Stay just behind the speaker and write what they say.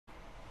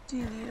Do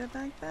you need a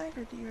backpack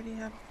or do you already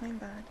have a plain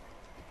bag?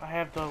 I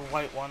have the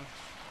white one.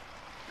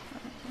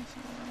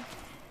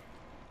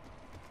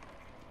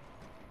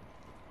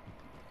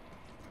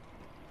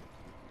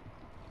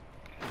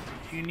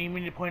 Do you need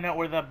me to point out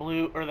where that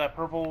blue or that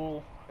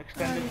purple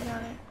extended? Oh, you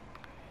got it.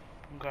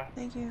 Okay.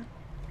 Thank you.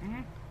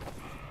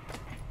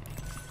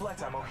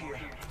 Flight ammo here.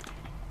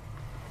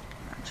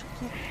 Actually,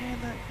 can't carry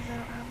that because I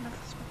don't have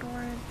enough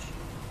storage.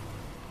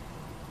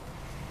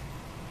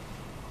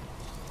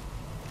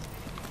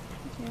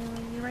 Okay,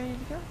 are you ready to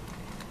go?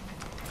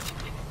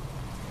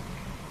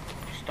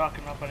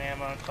 Stocking up on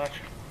ammo and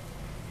such.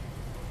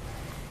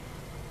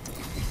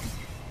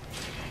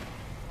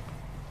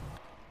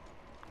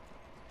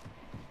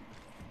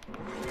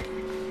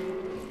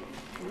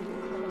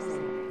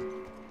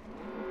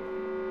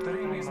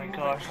 Oh my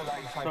gosh,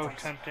 so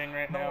tempting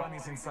right now. No one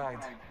is inside.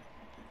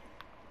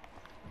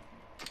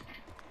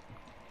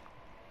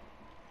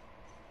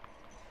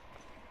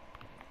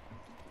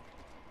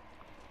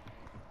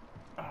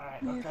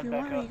 Alright, I mean, let's if head you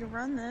back want, up. you can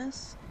run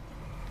this.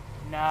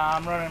 Nah,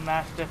 I'm running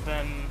Mastiff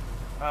and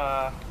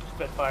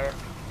Spitfire.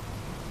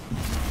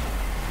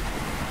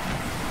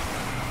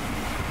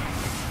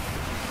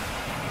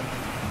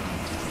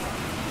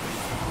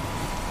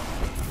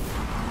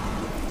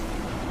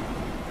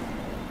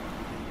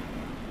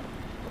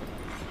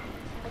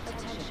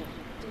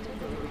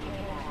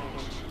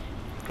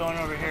 Going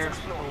over here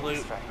for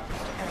loot.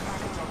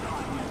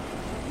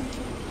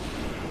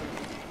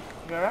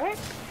 You alright?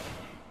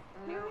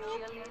 New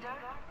cheerleader?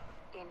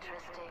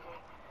 Interesting.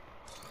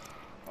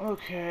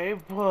 Okay,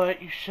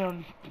 but you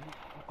sound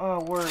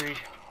worried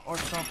or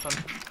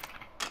something.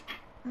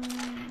 No.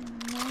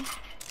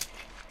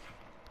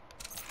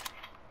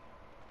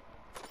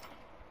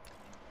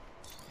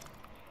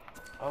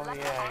 Oh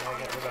yeah, I gotta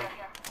get rid of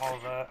all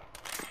of that.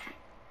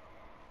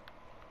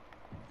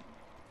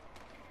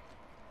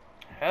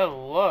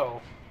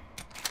 Hello.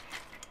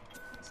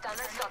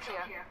 Standard stock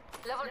here.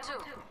 Level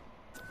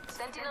 2.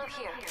 Sentinel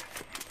here.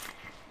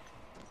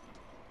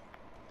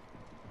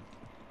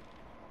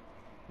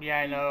 Yeah,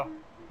 I know.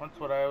 That's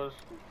what I was.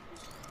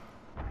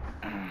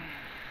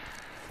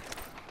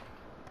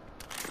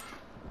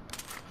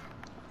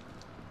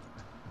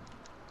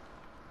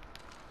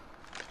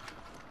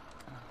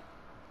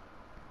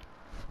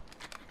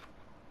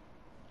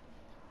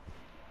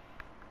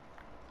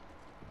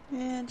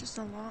 Yeah, just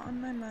a lot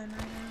on my mind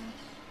right now.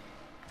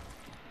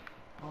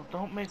 Well,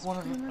 don't make one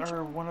of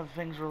the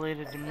things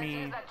related to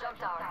me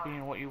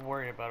being what you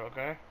worry about,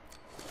 okay?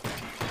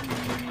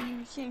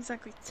 You can't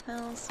exactly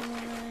tell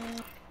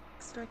someone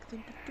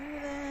expecting to do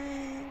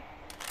that.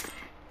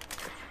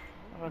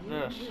 How about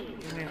this?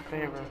 Do me a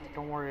favor.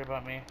 Don't worry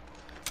about me.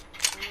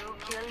 New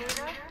kill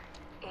leader?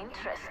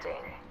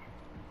 Interesting.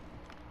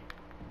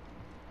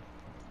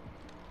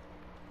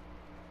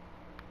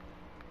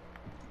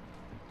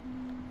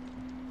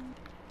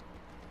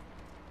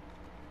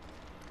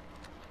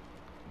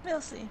 We'll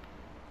see.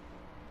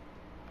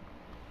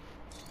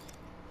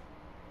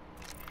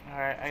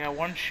 Alright, I got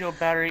 1 shield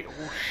battery.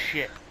 Oh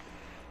shit.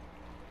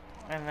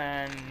 And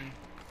then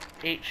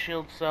 8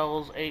 shield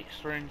cells, 8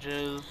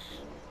 syringes,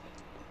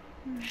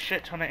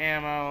 shit ton of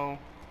ammo.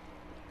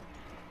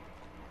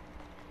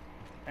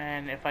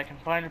 And if I can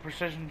find a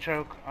precision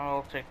choke,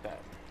 I'll take that.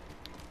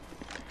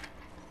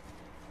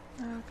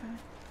 Okay.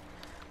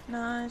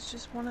 Nah, it's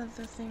just one of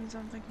the things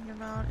I'm thinking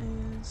about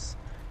is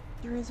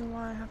the reason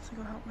why I have to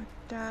go help my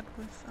dad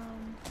with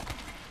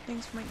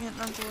things for my aunt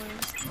and uncle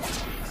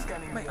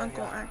is my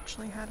uncle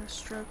actually had a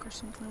stroke or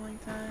something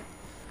like that.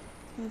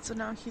 And so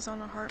now he's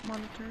on a heart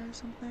monitor or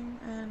something,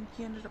 and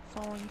he ended up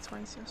falling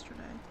twice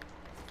yesterday.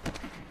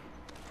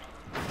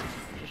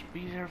 Just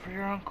be there for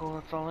your uncle,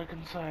 that's all I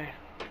can say.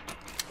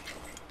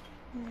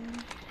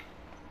 Yeah.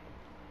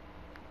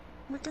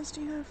 What guns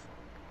do you have?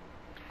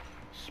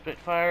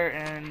 Spitfire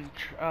and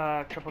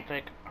triple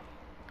take.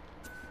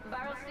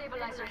 Barrel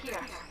stabilizer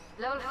here.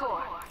 Level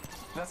 4.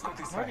 Let's go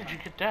this Where way. did you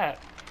get that?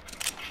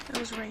 It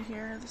was right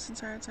here this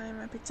entire time.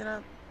 I picked it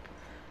up.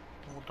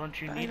 Well, don't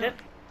you But need it?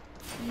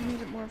 You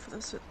need it more for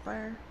the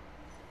Spitfire.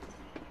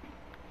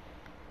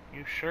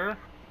 You sure?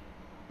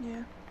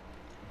 Yeah.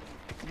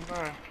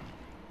 Okay.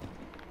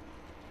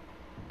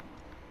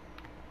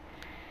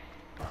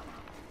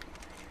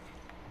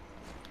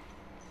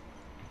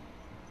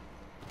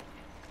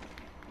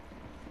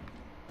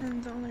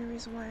 And the only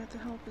reason why I had to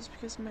help is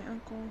because my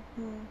uncle,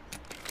 who,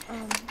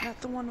 not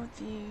the one with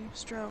the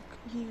stroke,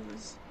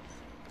 he's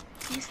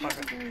not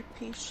a very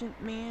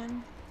patient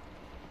man.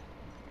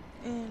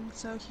 And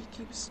so he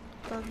keeps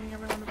bugging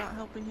everyone about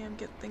helping him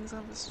get things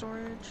out of his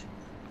storage.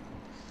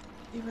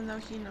 Even though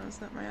he knows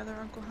that my other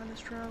uncle had a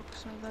stroke,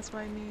 so that's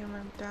why me and my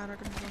dad are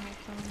gonna go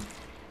help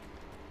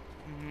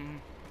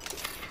them.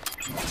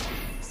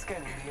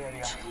 Scanning the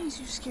area. Jeez,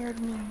 you scared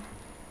me.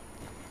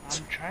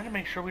 I'm trying to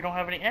make sure we don't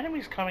have any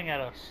enemies coming at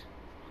us.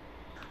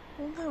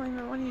 Well, no, I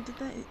remember when you did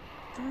that, it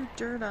threw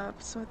dirt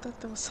up, so I thought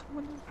there was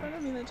someone in front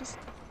of me that just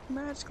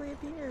magically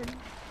appeared.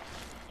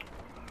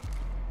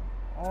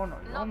 Oh no,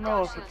 you'll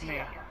know if it's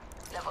me.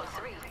 Level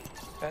 3.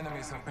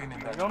 Enemies have been in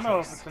I that don't know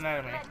if place. it's an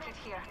enemy. Medkit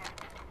here.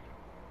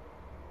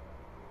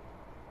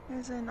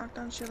 There's a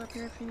knockdown shield up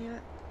here if you need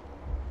it.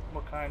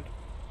 What kind?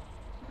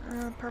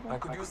 Purple. I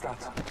could use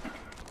that.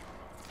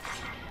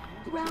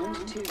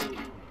 Round 2.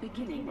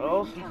 Beginning.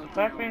 Well, ring since the countdown.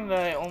 fact being that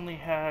I only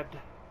had...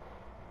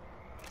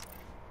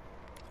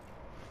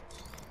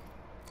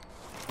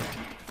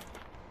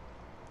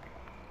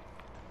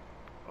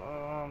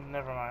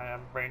 never mind,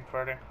 I'm brain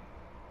farting.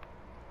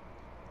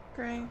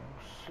 Gray.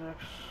 6.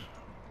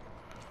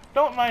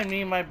 Don't mind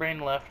me, my brain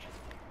left.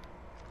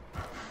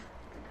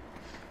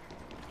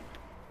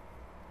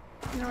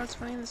 You know what's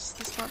funny? This is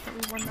the spot that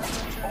we won that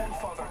match All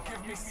at. Father,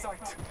 give me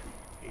sight.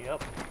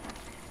 Yep.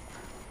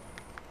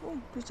 Oh,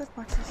 there's death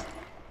boxes.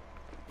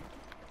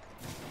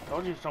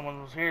 Told you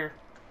someone was here.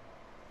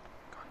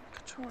 God, my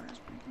controller is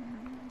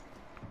breaking.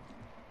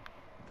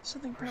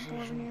 Something purple over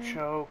Precision here.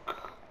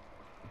 choke.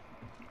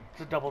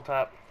 It's a double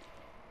tap.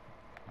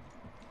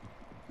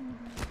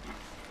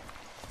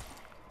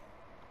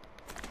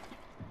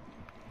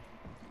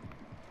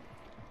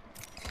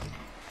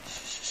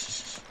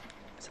 Shh.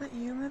 Is that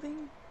you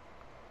moving?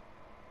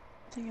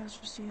 I think it was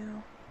just you.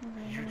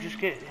 Okay, Did you hold just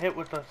on. get hit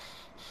with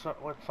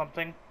with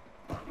something?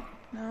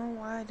 No,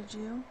 why did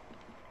you?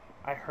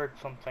 I heard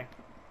something.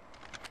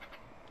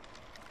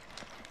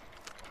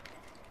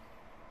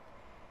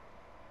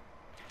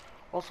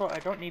 Also, I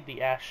don't need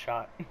the ass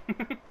shot.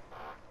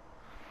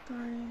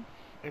 Sorry.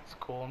 It's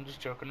cool, I'm just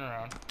joking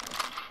around.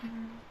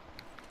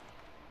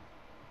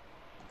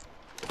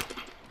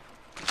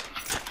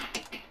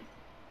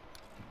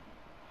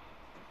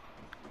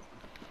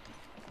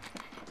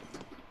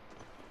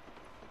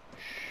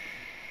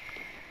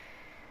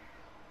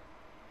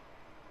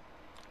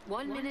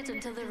 One minute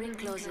until the ring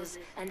closes,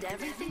 and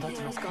everything That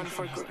here is gone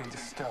for location has good. been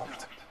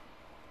disturbed.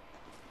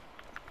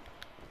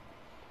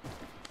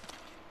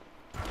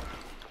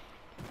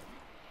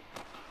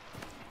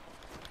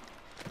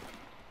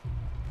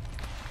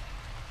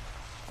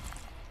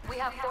 We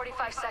have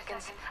 45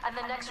 seconds, and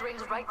the next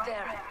ring's right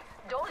there.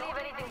 Don't leave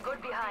anything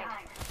good behind.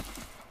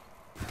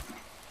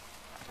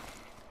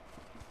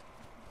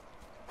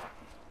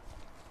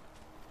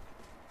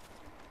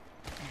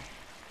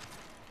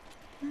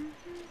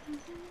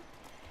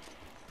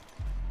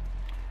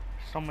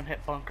 Someone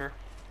hit bunker.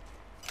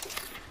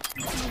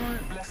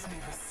 Bless me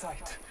with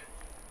sight.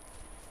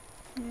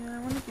 Yeah,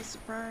 I wouldn't be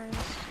surprised.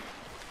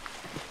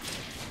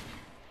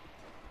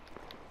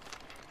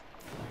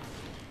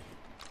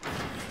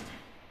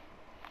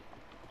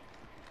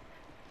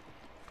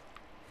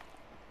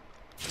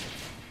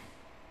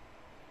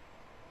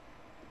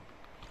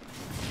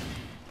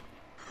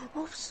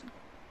 Oops.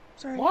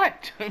 Sorry.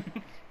 What?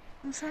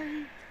 I'm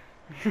sorry.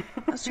 You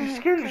I was trying to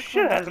scared the click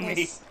shit one out of me.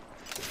 plus.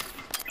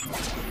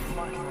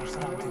 Marking our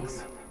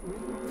surroundings.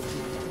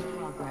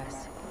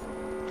 Progress.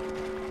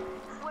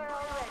 We're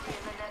already in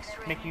the next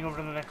ring. Making over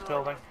to the next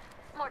building.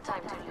 More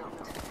time to loot.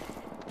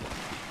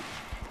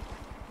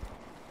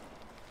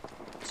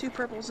 2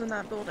 purples in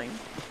that building.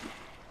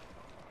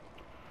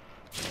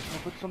 I'll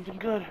put something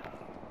good.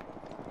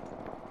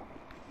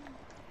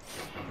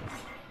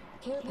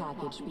 Care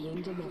package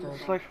being delivered.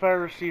 Select fire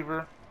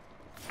receiver.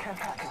 Care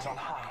package on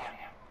high.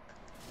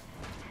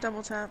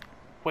 Double tap.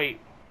 Wait,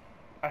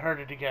 I heard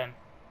it again.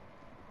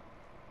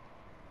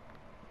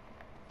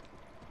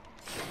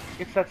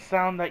 It's that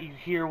sound that you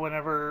hear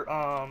whenever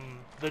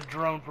the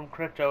drone from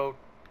Crypto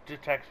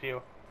detects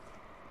you.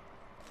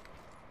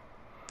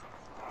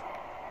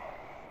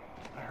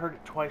 I heard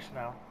it twice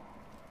now.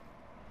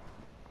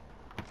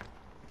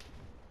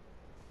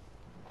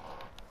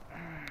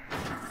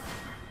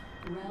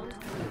 Round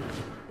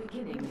 3.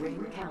 Beginning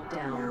ring Oh,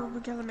 countdown. we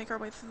gotta make our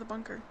way through the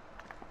bunker.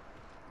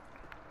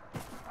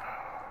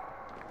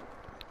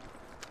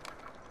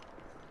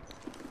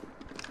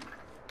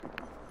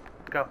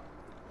 Go.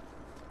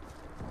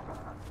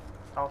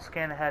 I'll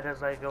scan ahead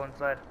as I go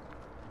inside.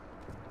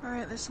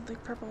 Alright, there's something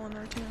purple in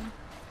there too.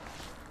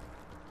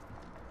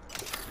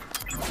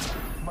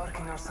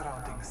 Marking our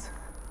surroundings.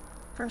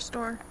 First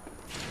door.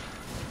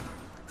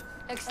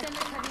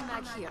 Extended heavy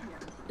mag here.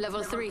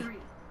 Level 3.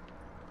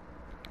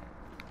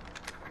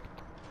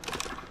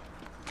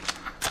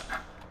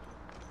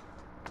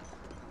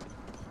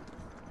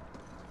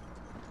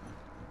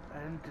 I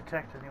didn't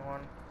detect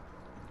anyone.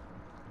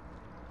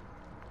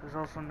 There's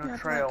also no Yeah,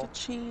 trail. that could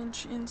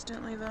change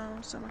instantly though.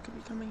 Someone could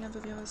be coming out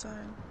of the other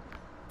side.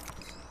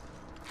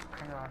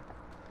 Hang on.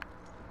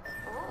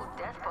 Ooh,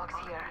 death box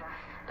here.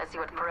 Let's see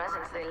what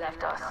presents they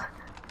left us.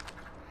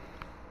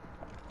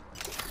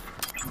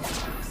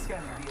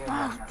 Scanning the area.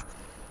 Wow.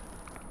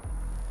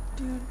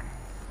 Dude. You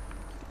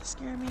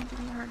scared me and give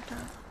me a hard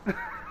time.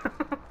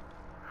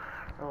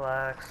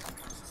 Relax.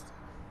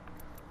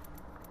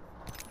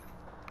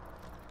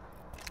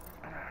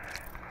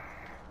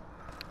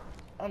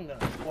 I'm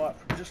gonna squat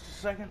for just a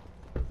second.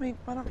 Wait,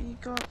 why don't we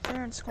go up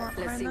there and squat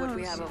Let's behind see those? what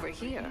we have over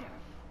here.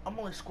 I'm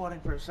only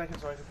squatting for a second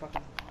so I can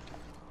fucking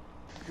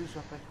do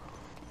something.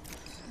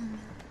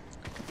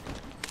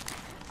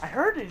 I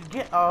heard it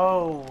again.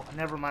 Oh,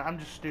 never mind. I'm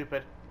just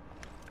stupid.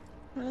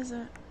 What is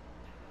it?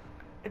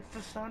 It's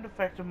the sound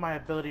effect of my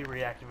ability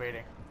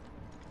reactivating.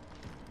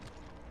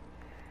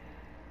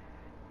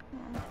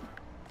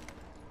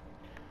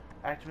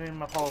 Activating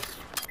my pulse.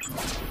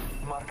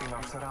 Marking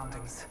our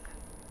surroundings.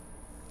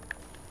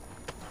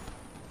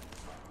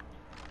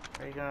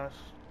 Are you gonna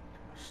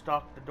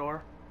stalk the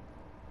door?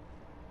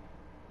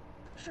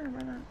 Sure,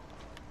 why not?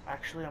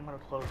 Actually, I'm gonna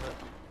close it.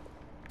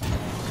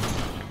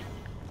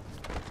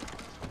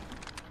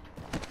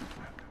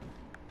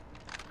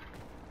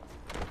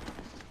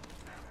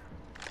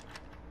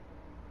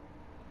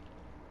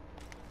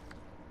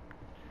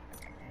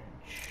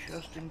 And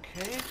just in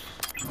case.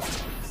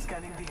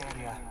 Scanning the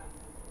area.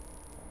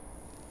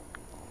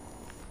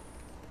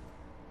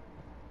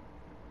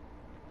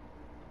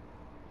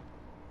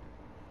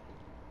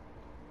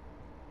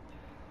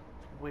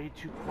 Way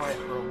too quiet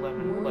for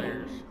 11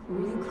 players.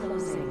 Ring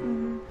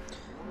closing.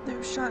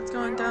 There's shots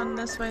going down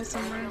this way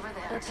somewhere.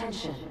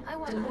 Attention.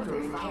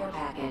 Delivering care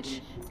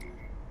package.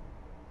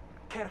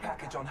 Care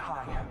package on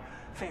high.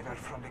 Favor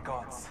from the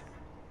gods.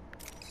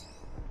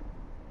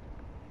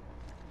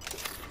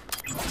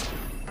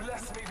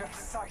 Bless me with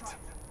sight.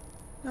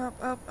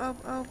 Up, up,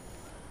 up, up.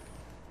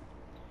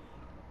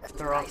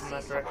 They're off in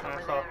that direction,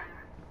 I saw.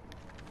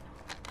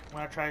 I'm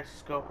gonna try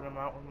scoping them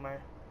out with my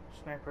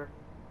sniper.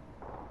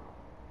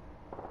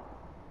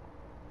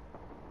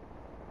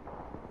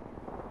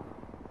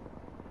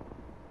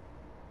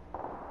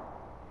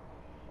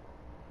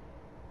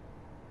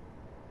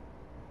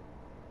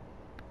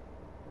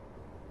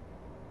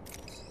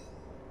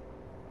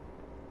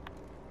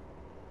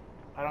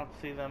 I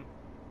don't see them.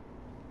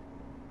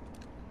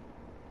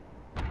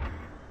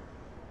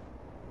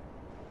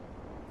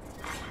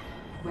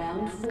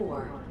 Round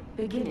 4.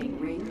 Beginning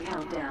ring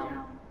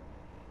countdown.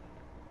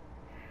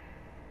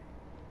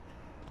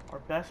 Our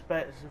best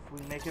bet is if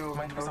we make it over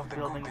Might to be those something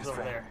buildings good this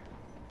over way. there.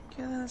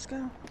 Okay, let's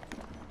go.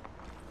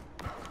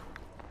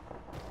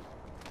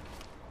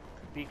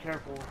 Be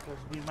careful, because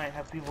we might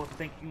have people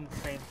thinking the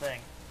same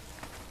thing.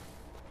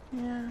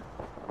 Yeah.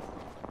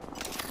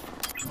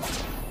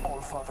 All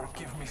Father,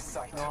 give me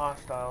sight. No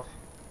hostiles.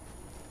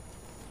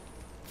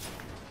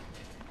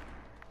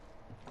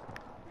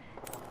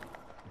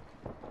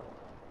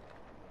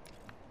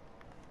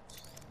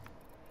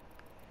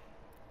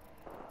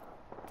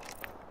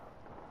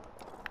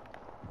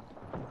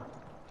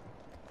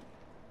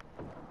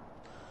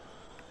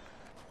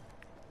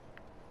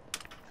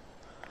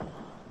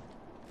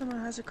 Someone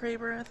has a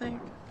Kraber, I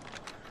think.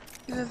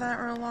 Either that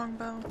or a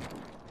longbow.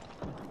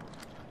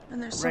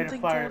 And there's Rate of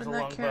something fire gold is a in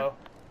that longbow.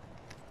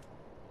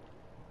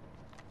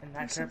 In that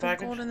There's care something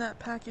package? gold in that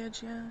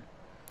package, yeah.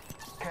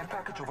 Care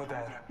package over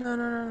there. No,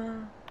 no, no,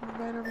 no.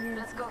 Right over here.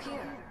 Let's go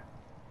here.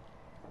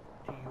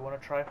 Do you want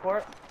to try for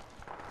it?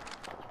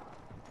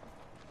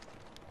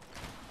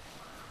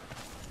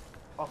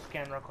 I'll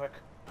scan real quick.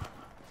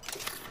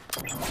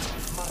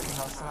 Marking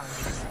our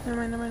surroundings. Never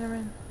mind, never mind, never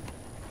mind.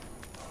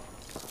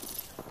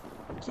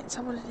 Can't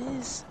tell what it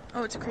is.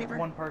 Oh, it's a Kraber.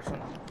 One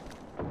person.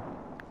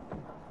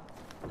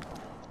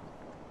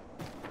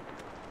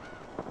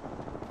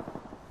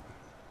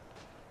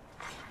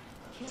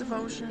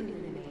 Devotion.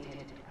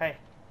 Hey.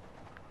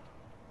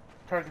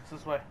 Target's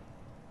this way.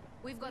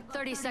 We've got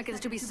 30 seconds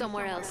to be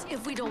somewhere else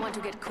if we don't want to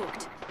get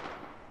cooked.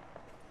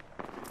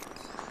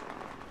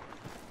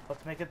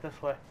 Let's make it this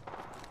way.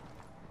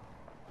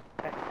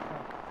 Hey, come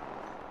on.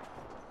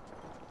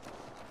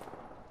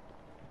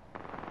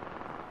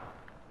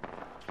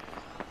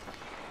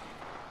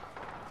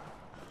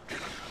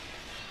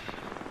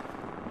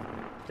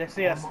 They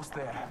see us. Almost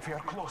there. We are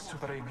close to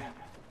the ring.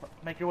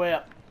 Make your way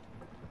up.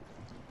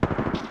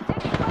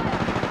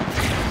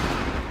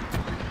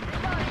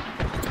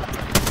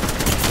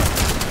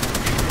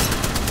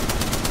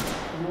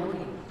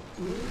 Warning.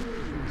 New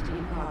movement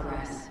in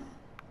progress.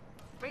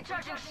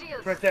 Recharging shields.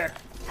 It's right there.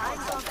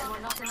 Time's up and we're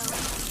not in a rush.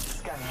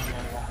 Scanning the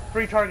area.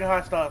 3 target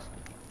hostiles.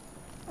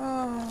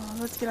 Oh,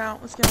 let's get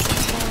out. Let's get out.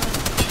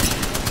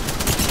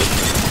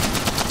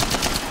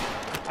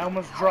 I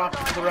almost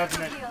dropped the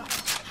Revenant.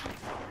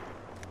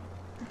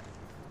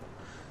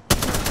 I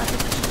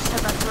think we should just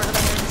head back to our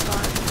other main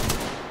spot.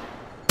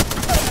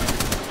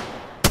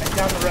 And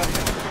down the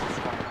Revenant.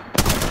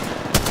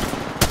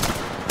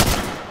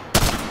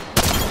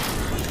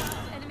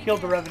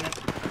 Killed the Revenant.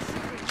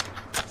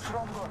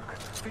 Strong work.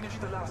 Finish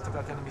the last of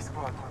that enemy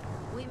squad.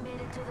 We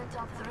made it to the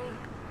top 3.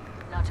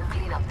 Now to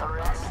clean up the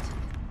rest.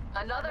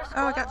 Another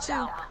squad Oh, I got 2.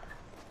 down.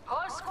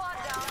 Whole squad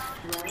down.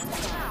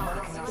 Now,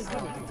 let's see what's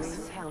going on. Beginning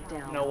ring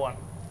countdown. No one.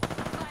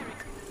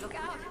 Look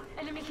out!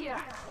 Enemy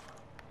here.